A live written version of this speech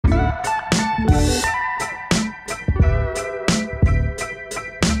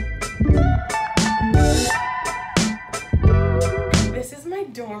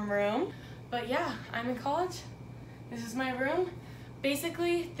I'm in college. This is my room.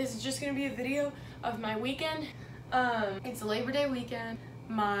 Basically, this is just gonna be a video of my weekend. It's Labor Day weekend.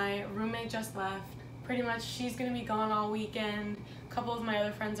 My roommate just left. Pretty much she's gonna be gone all weekend. A couple of my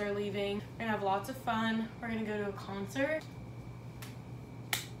other friends are leaving. We're gonna have lots of fun. We're gonna go to a concert.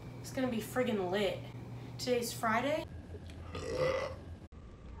 It's gonna be friggin' lit. Today's Friday.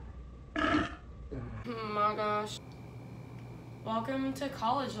 Oh my gosh. Welcome to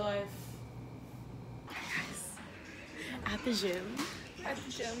college life. Yes. At the gym. At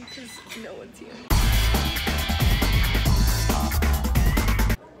the gym, because no one's here.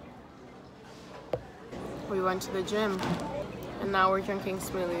 We went to the gym, and now we're drinking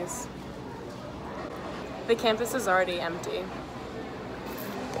smoothies. The campus is already empty.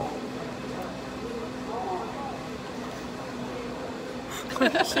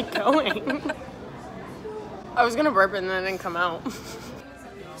 Where is she going? I was gonna burp it and then it didn't come out.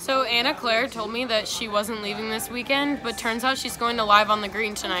 So Anna Claire told me that she wasn't leaving this weekend, but turns out she's going to Live on the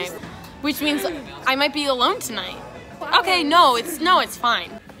Green tonight, which means I might be alone tonight. Okay, no, it's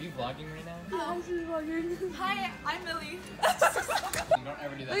fine. Are you vlogging right now? Yeah, she's vlogging. Hi, I'm Millie. You don't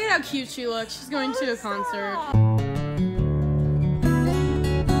ever do that. Look at how cute she looks. She's going to a concert.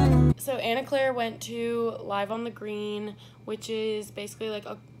 So Anna Claire went to Live on the Green, which is basically like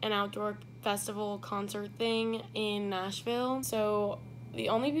an outdoor festival concert thing in Nashville. So the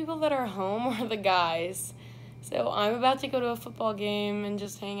only people that are home are the guys. So I'm about to go to a football game and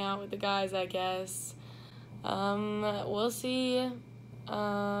just hang out with the guys, I guess. We'll see.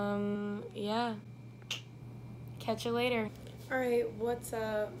 Yeah. Catch you later. Alright, what's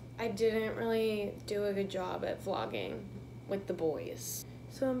up? I didn't really do a good job at vlogging with the boys.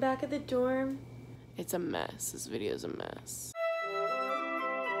 So I'm back at the dorm. It's a mess. This video's a mess.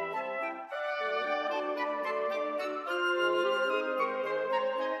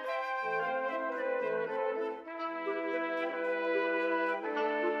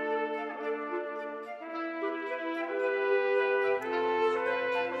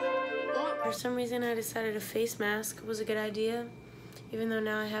 For some reason I decided a face mask was a good idea, even though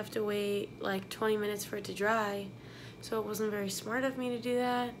now I have to wait like 20 minutes for it to dry. So it wasn't very smart of me to do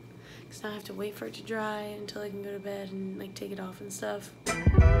that, because now I have to wait for it to dry until I can go to bed and like take it off and stuff. I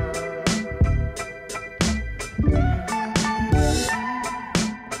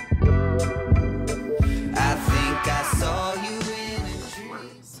think I saw you in a dream.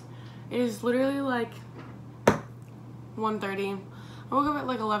 It is literally like 1:30. I woke up at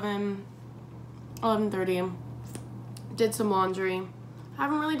like 11:30, did some laundry. I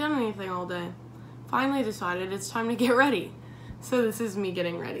haven't really done anything all day. Finally decided it's time to get ready. So this is me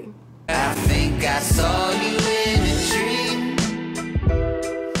getting ready. I think I saw you in a dream.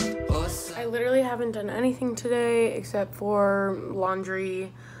 I literally haven't done anything today except for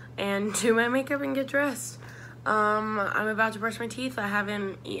laundry and do my makeup and get dressed. I'm about to brush my teeth. I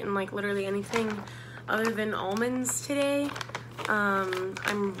haven't eaten like literally anything other than almonds today.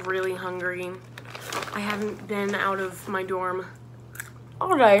 I'm really hungry. I haven't been out of my dorm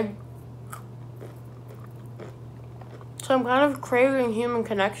all day. So I'm kind of craving human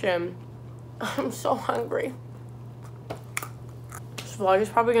connection. I'm so hungry. This vlog is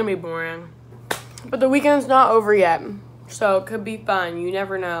probably gonna be boring. But the weekend's not over yet. So it could be fun, you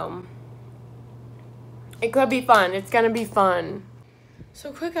never know. It could be fun, it's gonna be fun.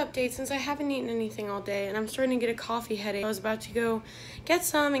 So quick update, since I haven't eaten anything all day and I'm starting to get a coffee headache, I was about to go get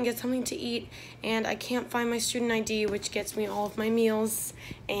some and get something to eat, and I can't find my student ID, which gets me all of my meals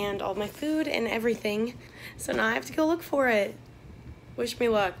and all my food and everything. So now I have to go look for it. Wish me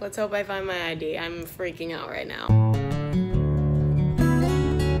luck. Let's hope I find my ID. I'm freaking out right now.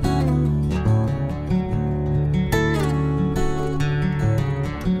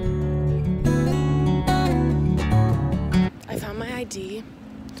 ID,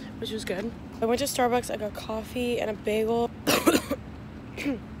 which was good. I went to Starbucks, I got coffee and a bagel.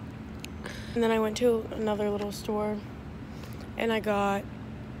 And then I went to another little store and I got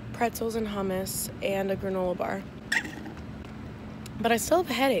pretzels and hummus and a granola bar. But I still have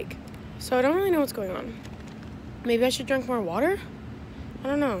a headache, so I don't really know what's going on. Maybe I should drink more water? I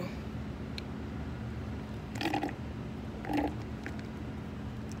don't know.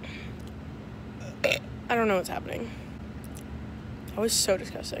 I don't know what's happening. That was so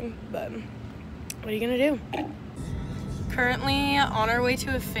disgusting, but what are you gonna do? Currently on our way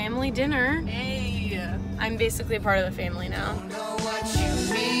to a family dinner. Hey! I'm basically a part of the family now. Don't know what you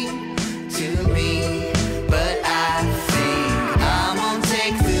mean to me, but I think I'm gonna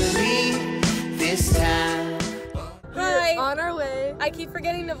take the lead this time. Hi! On our way. I keep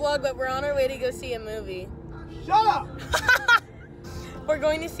forgetting to vlog, but we're on our way to go see a movie. Shut up! We're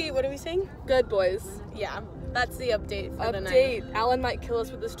going to see, what are we saying? Good boys. Yeah, that's the update for the night. Update. Alan might kill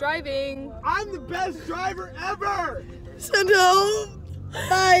us with his driving. I'm the best driver ever! So no,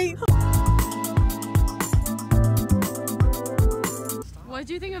 bye. What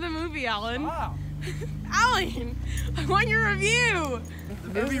do you think of the movie, Alan? Wow. Alan, I want your review.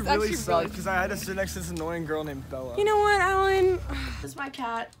 The movie really sucked because I had to sit next to this annoying girl named Bella. You know what, Alan? This is my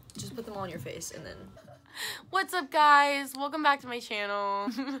cat. Just put them all on your face and then. What's up, guys? Welcome back to my channel.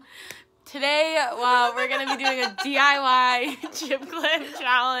 Today, we're gonna be doing a DIY chip clip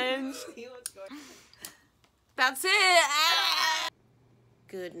challenge. That's it. Ah!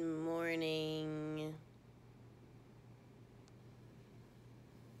 Good morning.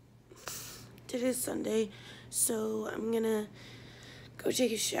 It is Sunday, so I'm gonna go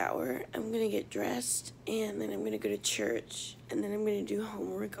take a shower. I'm gonna get dressed, and then I'm gonna go to church, and then I'm gonna do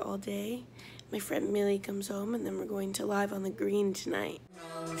homework all day. My friend Millie comes home, and then we're going to Live on the Green tonight.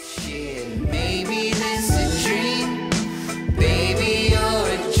 Oh shit, maybe this a dream. Baby, you're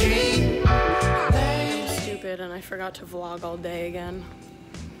a dream. I'm stupid, and I forgot to vlog all day again.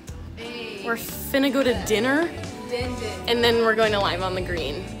 Hey. We're finna go to dinner, and then we're going to Live on the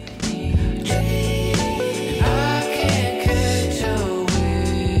Green.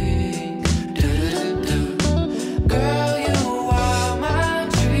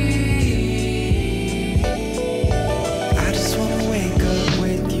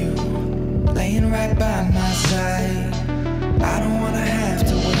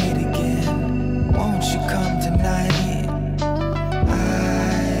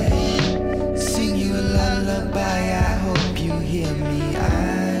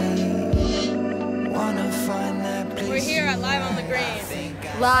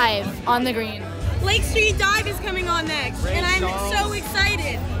 Live on the Green. Lake Street Dive is coming on next, and I'm so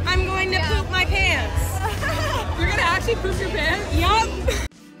excited. I'm going to poop my pants. You're gonna actually poop your pants? Yup.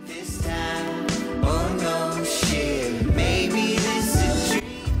 This time, oh no shit, maybe this is a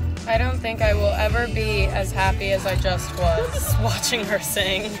dream. I don't think I will ever be as happy as I just was watching her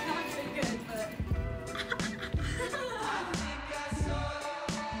sing.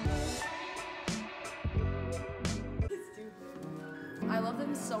 I love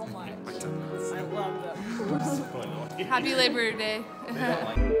them so much. I love them. Happy Labor Day.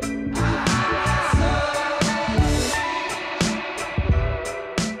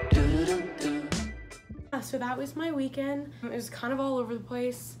 So that was my weekend. It was kind of all over the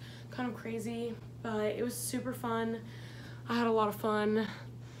place, kind of crazy, but it was super fun. I had a lot of fun.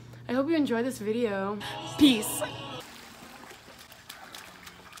 I hope you enjoyed this video. Peace.